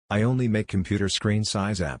I only make computer screen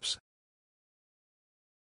size apps.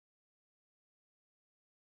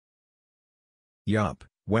 Yup,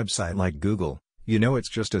 website like Google, you know it's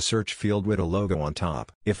just a search field with a logo on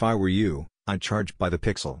top. If I were you, I'd charge by the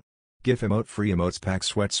pixel. GIF emote free emotes pack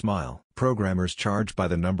sweat smile. Programmers charge by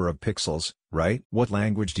the number of pixels, right? What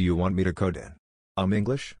language do you want me to code in?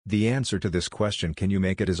 English? The answer to this question, can you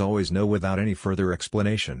make it, is always no without any further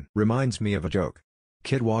explanation. Reminds me of a joke.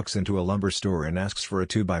 Kid walks into a lumber store and asks for a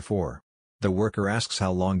 2x4. The worker asks,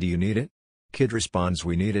 how long do you need it? Kid responds,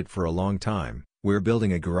 we need it for a long time, we're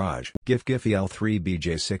building a garage. GIF Giphy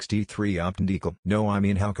L3BJ63 Optendekel. No, I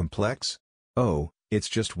mean, how complex? Oh, it's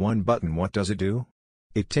just one button. What does it do?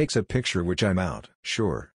 It takes a picture which I'm out.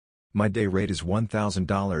 Sure. My day rate is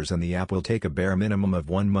 $1,000 and the app will take a bare minimum of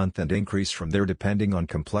 1 month and increase from there depending on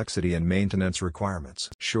complexity and maintenance requirements.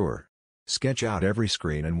 Sure. Sketch out every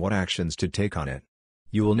screen and what actions to take on it.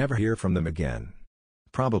 You will never hear from them again.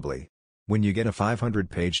 Probably. When you get a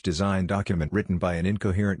 500-page design document written by an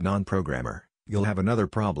incoherent non-programmer, you'll have another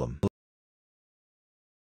problem.